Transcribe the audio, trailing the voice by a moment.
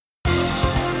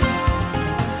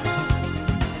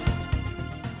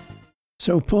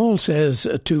So Paul says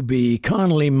to be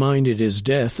carnally minded is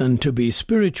death, and to be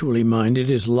spiritually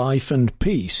minded is life and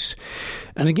peace.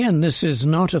 And again, this is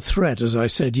not a threat, as I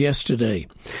said yesterday.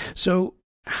 So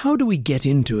how do we get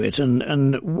into it,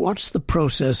 and what's the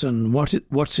process, and what's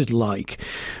it like?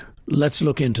 Let's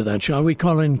look into that, shall we?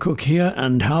 Colin Cook here,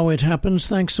 and how it happens.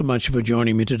 Thanks so much for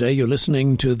joining me today. You're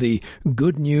listening to the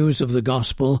good news of the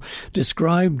gospel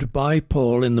described by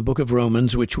Paul in the book of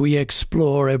Romans, which we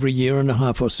explore every year and a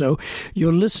half or so.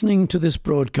 You're listening to this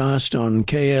broadcast on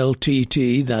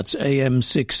KLTT, that's AM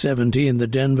 670 in the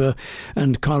Denver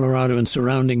and Colorado and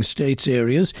surrounding states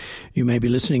areas. You may be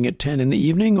listening at 10 in the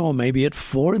evening, or maybe at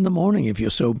 4 in the morning if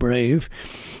you're so brave.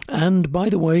 And by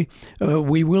the way,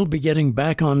 we will be getting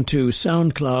back onto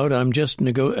SoundCloud. I'm just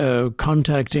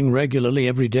contacting regularly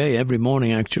every day, every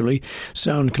morning actually,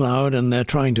 SoundCloud, and they're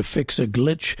trying to fix a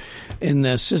glitch in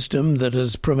their system that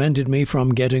has prevented me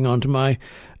from getting onto my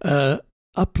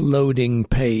uploading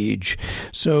page.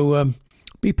 So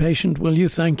be patient, will you?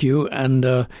 Thank you,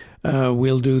 and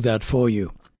we'll do that for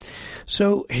you.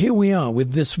 So here we are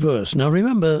with this verse. Now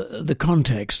remember the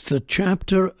context. The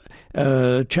chapter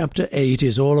 8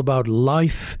 is all about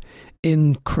life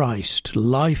in Christ,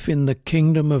 life in the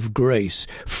kingdom of grace,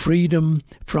 freedom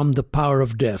from the power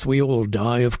of death. We all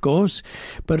die, of course,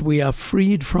 but we are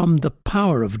freed from the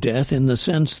power of death in the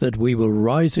sense that we will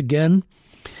rise again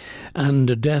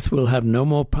and death will have no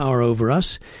more power over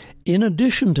us. In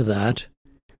addition to that,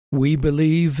 we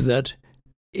believe that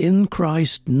in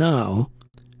Christ now,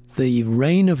 the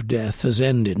reign of death has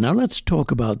ended. Now let's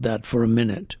talk about that for a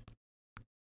minute.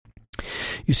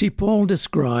 You see, Paul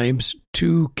describes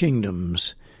two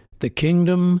kingdoms. The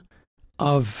kingdom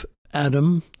of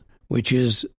Adam, which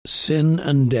is sin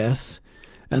and death,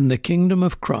 and the kingdom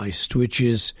of Christ, which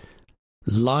is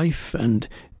life and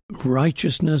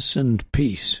righteousness and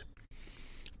peace.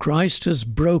 Christ has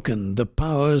broken the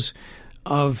powers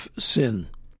of sin.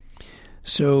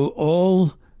 So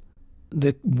all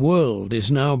the world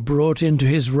is now brought into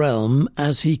his realm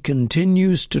as he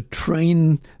continues to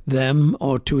train them,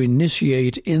 or to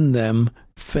initiate in them,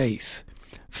 faith.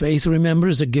 Faith, remember,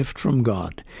 is a gift from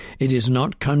God. It is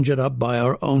not conjured up by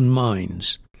our own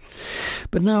minds.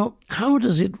 But now, how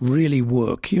does it really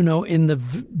work, in the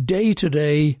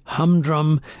day-to-day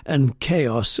humdrum and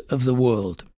chaos of the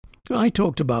world? I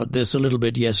talked about this a little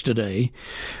bit yesterday,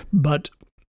 but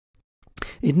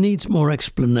it needs more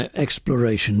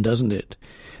exploration, doesn't it?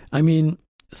 I mean,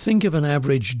 think of an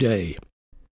average day.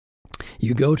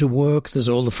 You go to work, there's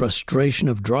all the frustration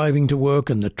of driving to work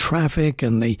and the traffic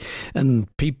and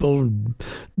people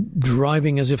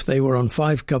driving as if they were on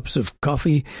 5 cups of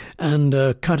coffee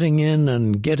and cutting in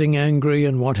and getting angry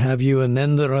and what have you. And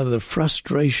then there are the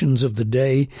frustrations of the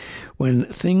day when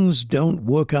things don't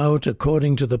work out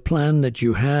according to the plan that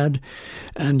you had,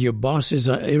 and your bosses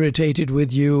are irritated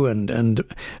with you, and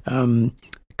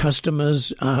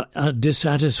customers are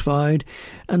dissatisfied,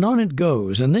 and on it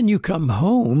goes. And then you come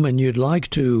home and you'd like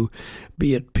to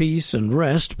be at peace and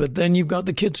rest, but then you've got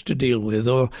the kids to deal with,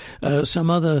 or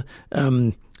some other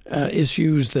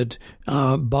issues that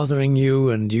are bothering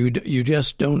you, and you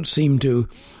just don't seem to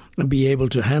be able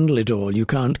to handle it all. You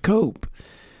can't cope.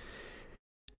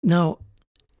 Now,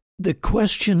 the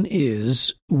question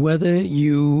is whether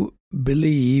you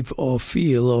believe or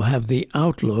feel or have the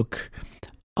outlook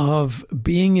of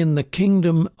being in the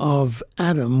kingdom of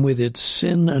Adam with its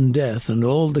sin and death and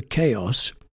all the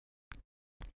chaos,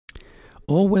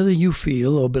 or whether you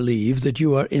feel or believe that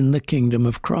you are in the kingdom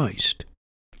of Christ.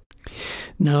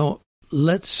 Now,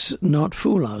 let's not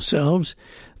fool ourselves.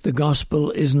 The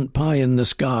gospel isn't pie in the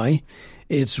sky.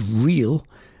 It's real,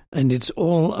 and it's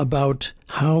all about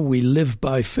how we live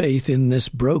by faith in this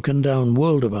broken down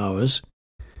world of ours.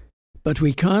 But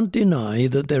we can't deny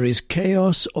that there is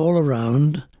chaos all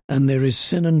around, and there is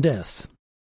sin and death.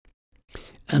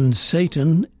 And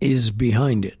Satan is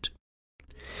behind it.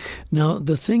 Now,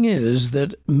 the thing is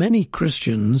that many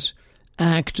Christians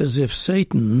act as if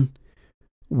Satan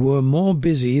were more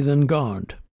busy than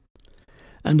God,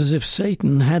 and as if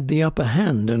Satan had the upper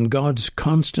hand and God's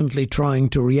constantly trying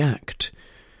to react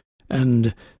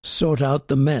and sort out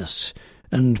the mess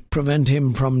and prevent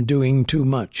him from doing too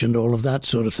much and all of that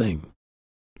sort of thing.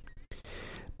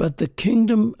 But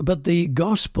the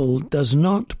gospel does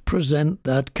not present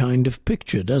that kind of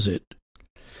picture, does it?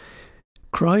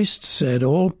 Christ said,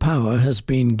 "All power has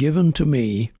been given to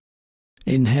me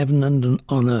in heaven and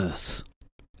on earth."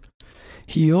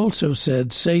 He also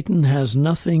said, Satan has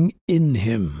nothing in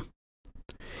him.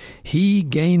 He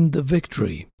gained the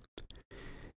victory.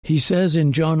 He says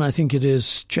in John, I think it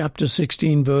is chapter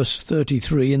 16, verse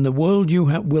 33, "In the world you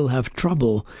will have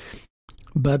trouble,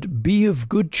 But be of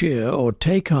good cheer, or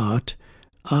take heart,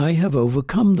 I have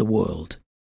overcome the world.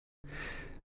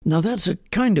 Now that's a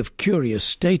kind of curious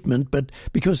statement, but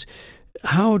because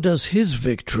how does his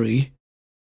victory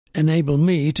enable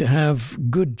me to have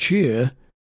good cheer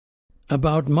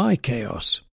about my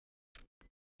chaos?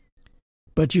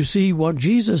 But you see, what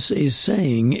Jesus is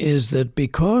saying is that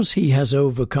because he has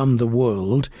overcome the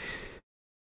world,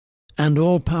 and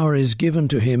all power is given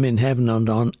to him in heaven and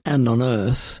on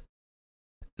earth,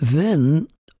 then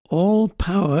all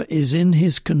power is in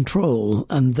his control,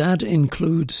 and that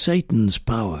includes Satan's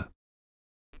power.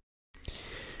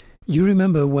 You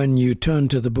remember when you turn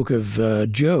to the book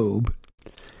of Job,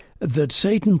 that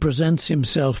Satan presents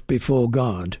himself before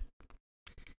God.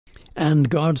 And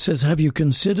God says, have you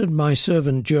considered my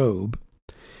servant Job?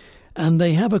 And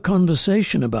they have a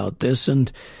conversation about this,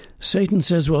 and Satan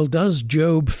says, well, does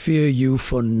Job fear you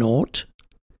for naught?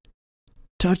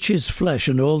 Touch his flesh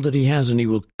and all that he has, and he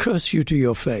will curse you to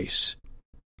your face.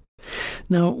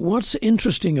 Now, what's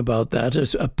interesting about that,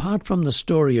 is, apart from the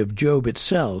story of Job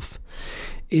itself,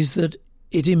 is that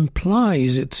it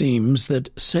implies, it seems, that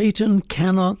Satan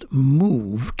cannot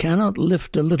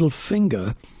lift a little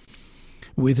finger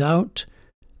without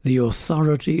the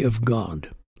authority of God.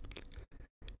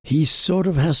 He sort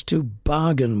of has to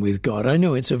bargain with God. I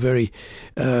know it's a very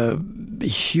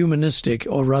humanistic,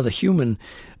 or rather human,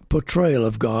 portrayal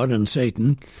of God and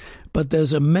Satan, but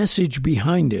there's a message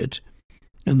behind it,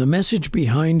 and the message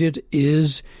behind it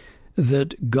is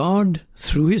that God,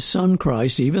 through his Son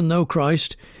Christ, even though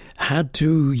Christ had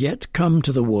to yet come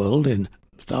to the world in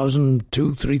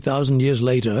 3,000 years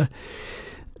later,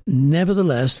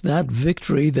 nevertheless, that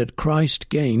victory that Christ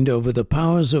gained over the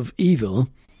powers of evil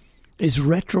is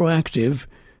retroactive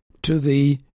to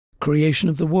the creation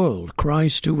of the world.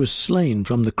 Christ, who was slain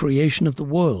from the creation of the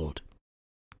world,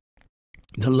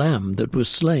 the Lamb that was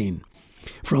slain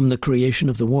from the creation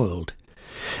of the world.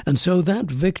 And so that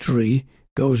victory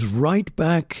goes right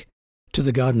back to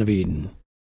the Garden of Eden.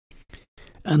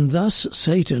 And thus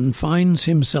Satan finds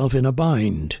himself in a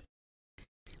bind.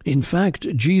 In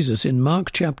fact, Jesus, in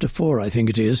Mark chapter 4, I think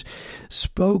it is,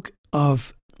 spoke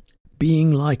of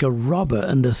being like a robber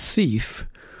and a thief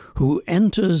who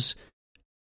enters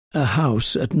a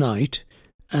house at night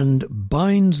and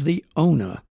binds the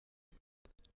owner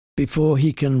before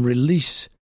he can release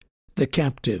the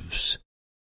captives.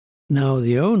 Now,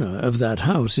 the owner of that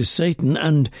house is Satan,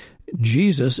 and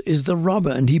Jesus is the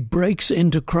robber, and he breaks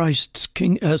into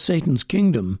Satan's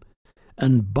kingdom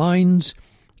and binds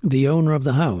the owner of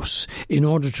the house in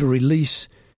order to release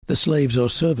the slaves or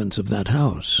servants of that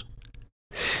house.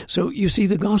 So, you see,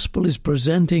 the gospel is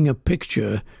presenting a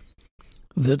picture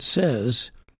that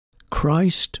says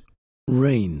Christ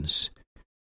reigns.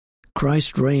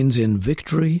 Christ reigns in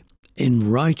victory,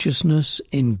 in righteousness,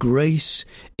 in grace,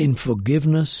 in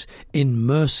forgiveness, in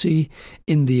mercy,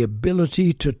 in the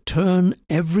ability to turn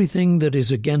everything that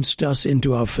is against us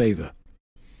into our favor.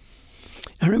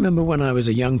 I remember when I was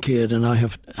a young kid and I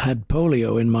had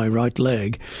polio in my right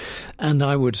leg, and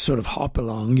I would sort of hop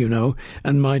along,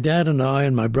 and my dad and I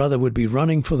and my brother would be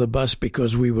running for the bus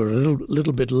because we were a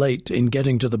little bit late in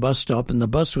getting to the bus stop, and the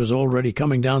bus was already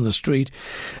coming down the street,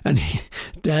 and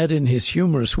Dad, in his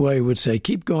humorous way, would say,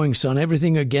 "Keep going, son,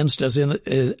 everything against us,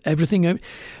 everything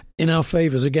in our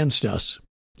favor is against us."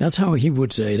 That's how he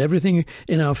would say it, everything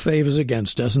in our favor is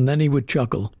against us, and then he would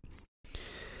chuckle.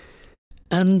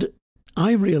 And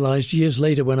I realized years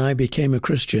later when I became a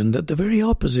Christian that the very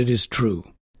opposite is true.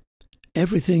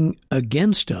 Everything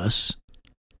against us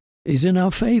is in our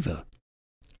favor,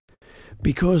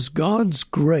 because God's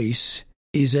grace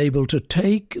is able to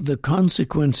take the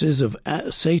consequences of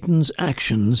Satan's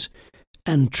actions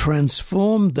and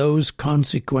transform those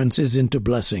consequences into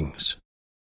blessings.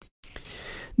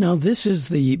 Now, this is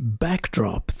the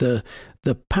backdrop, the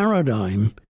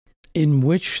paradigm in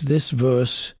which this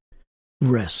verse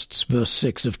rests, verse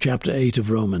 6 of chapter 8 of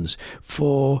Romans.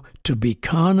 For to be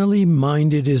carnally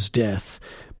minded is death,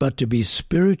 but to be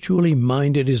spiritually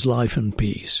minded is life and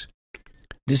peace.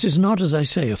 This is not, as I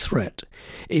say, a threat.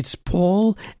 It's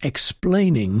Paul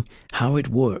explaining how it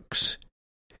works.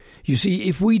 You see,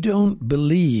 if we don't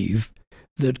believe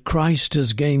that Christ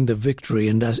has gained the victory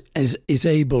and is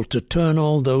able to turn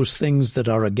all those things that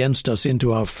are against us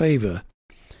into our favor,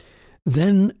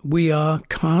 then we are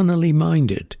carnally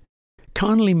minded.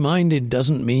 Carnally minded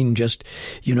doesn't mean just,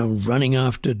 running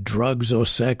after drugs or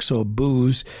sex or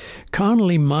booze.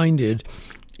 Carnally minded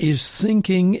is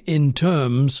thinking in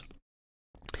terms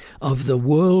of the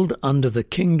world under the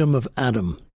kingdom of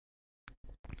Adam,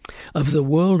 of the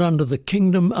world under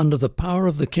the power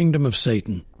of the kingdom of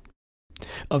Satan.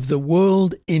 of the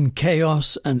world in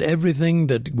chaos and everything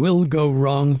that will go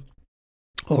wrong,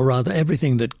 or rather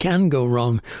everything that can go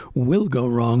wrong will go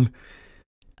wrong,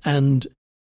 and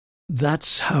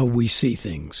that's how we see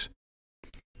things.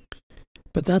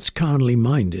 But that's carnally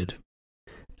minded,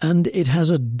 and it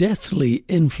has a deathly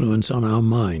influence on our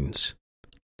minds.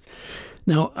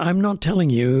 Now, I'm not telling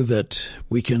you that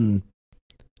we can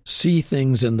see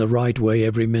things in the right way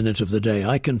every minute of the day.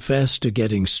 I confess to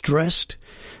getting stressed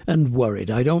and worried.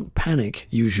 I don't panic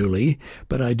usually,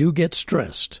 but I do get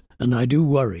stressed and I do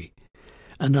worry.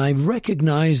 And I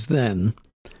recognize then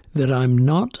that I'm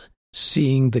not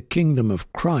seeing the kingdom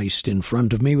of Christ in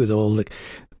front of me with all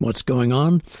what's going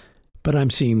on, but I'm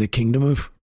seeing the kingdom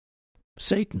of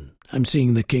Satan. I'm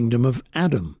seeing the kingdom of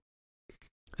Adam.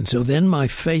 And so then my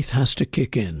faith has to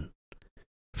kick in.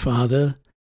 Father,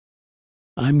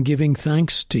 I'm giving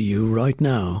thanks to you right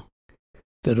now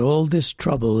that all this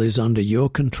trouble is under your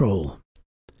control,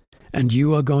 and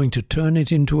you are going to turn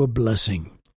it into a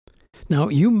blessing. Now,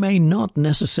 you may not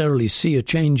necessarily see a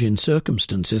change in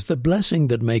circumstances. The blessing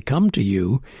that may come to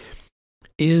you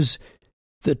is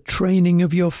the training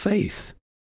of your faith.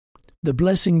 The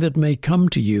blessing that may come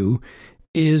to you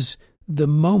is the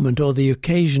moment or the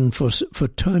occasion for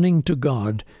turning to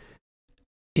God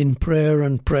in prayer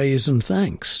and praise and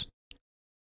thanks.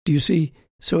 Do you see?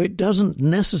 So it doesn't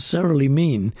necessarily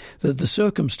mean that the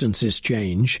circumstances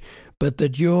change, but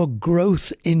that your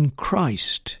growth in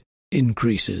Christ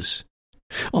increases.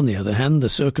 On the other hand, the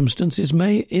circumstances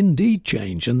may indeed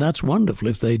change, and that's wonderful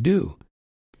if they do.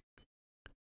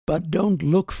 But don't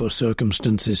look for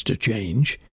circumstances to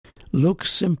change. Look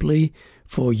simply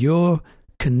for your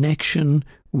connection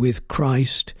with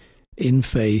Christ in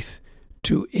faith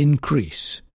to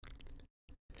increase.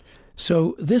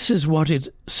 So this is what this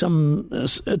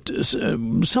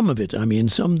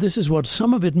is what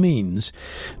some of it means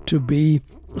to be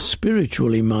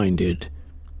spiritually minded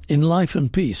in life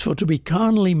and peace. For to be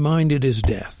carnally minded is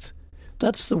death.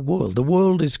 That's the world. The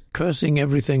world is cursing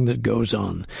everything that goes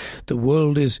on. The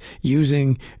world is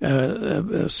using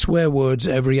swear words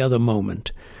every other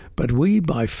moment. But we,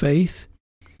 by faith,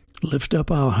 lift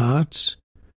up our hearts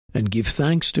and give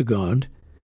thanks to God,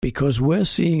 because we're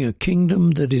seeing a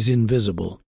kingdom that is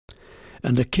invisible,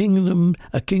 and a kingdom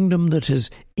that has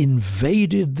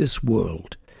invaded this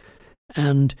world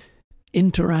and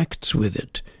interacts with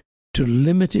it to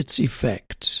limit its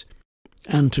effects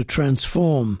and to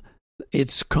transform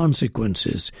its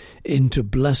consequences into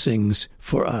blessings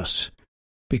for us,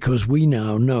 because we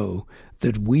now know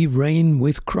that we reign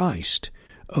with Christ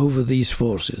over these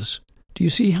forces. Do you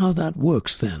see how that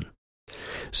works then?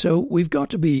 So we've got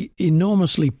to be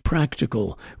enormously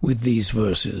practical with these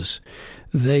verses.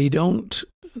 They can't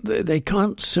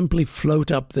simply float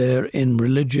up there in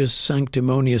religious,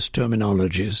 sanctimonious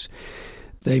terminologies.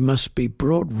 They must be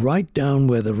brought right down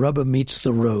where the rubber meets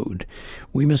the road.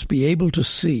 We must be able to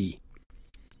see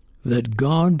that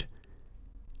God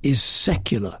is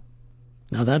secular.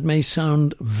 Now that may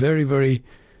sound very, very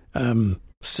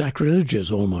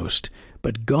sacrilegious almost,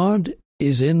 but God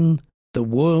is in the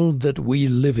world that we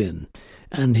live in,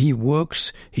 and he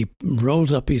works, he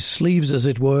rolls up his sleeves, as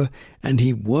it were, and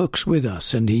he works with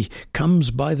us, and he comes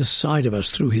by the side of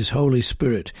us through his Holy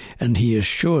Spirit, and he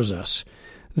assures us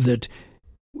that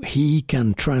he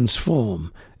can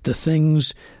transform the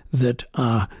things that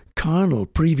are carnal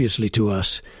previously to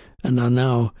us and are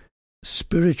now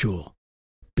spiritual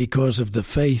because of the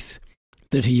faith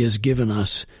that he has given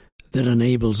us that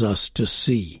enables us to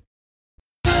see.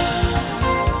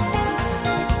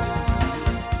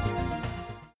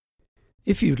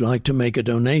 If you'd like to make a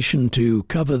donation to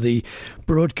cover the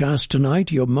broadcast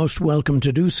tonight, you're most welcome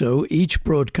to do so. Each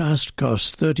broadcast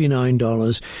costs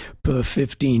 $39 per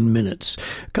 15 minutes.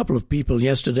 A couple of people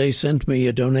yesterday sent me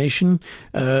a donation,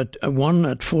 one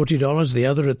at $40, the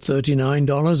other at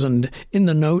 $39, and in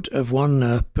the note of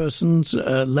one person's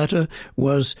letter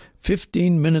was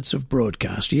 15 minutes of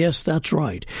broadcast. Yes, that's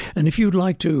right. And if you'd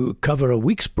like to cover a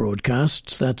week's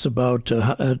broadcasts, that's about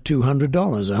 $200,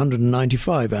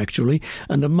 $195 actually.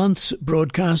 And a month's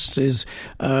broadcasts is,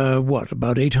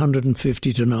 about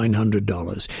 $850 to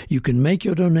 $900. You can make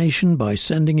your donation by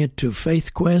sending it to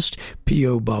Faith Quest,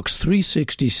 P.O. Box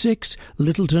 366,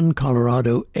 Littleton,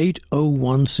 Colorado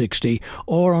 80160,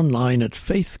 or online at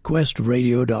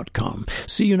faithquestradio.com.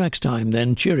 See you next time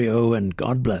then. Cheerio and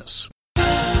God bless.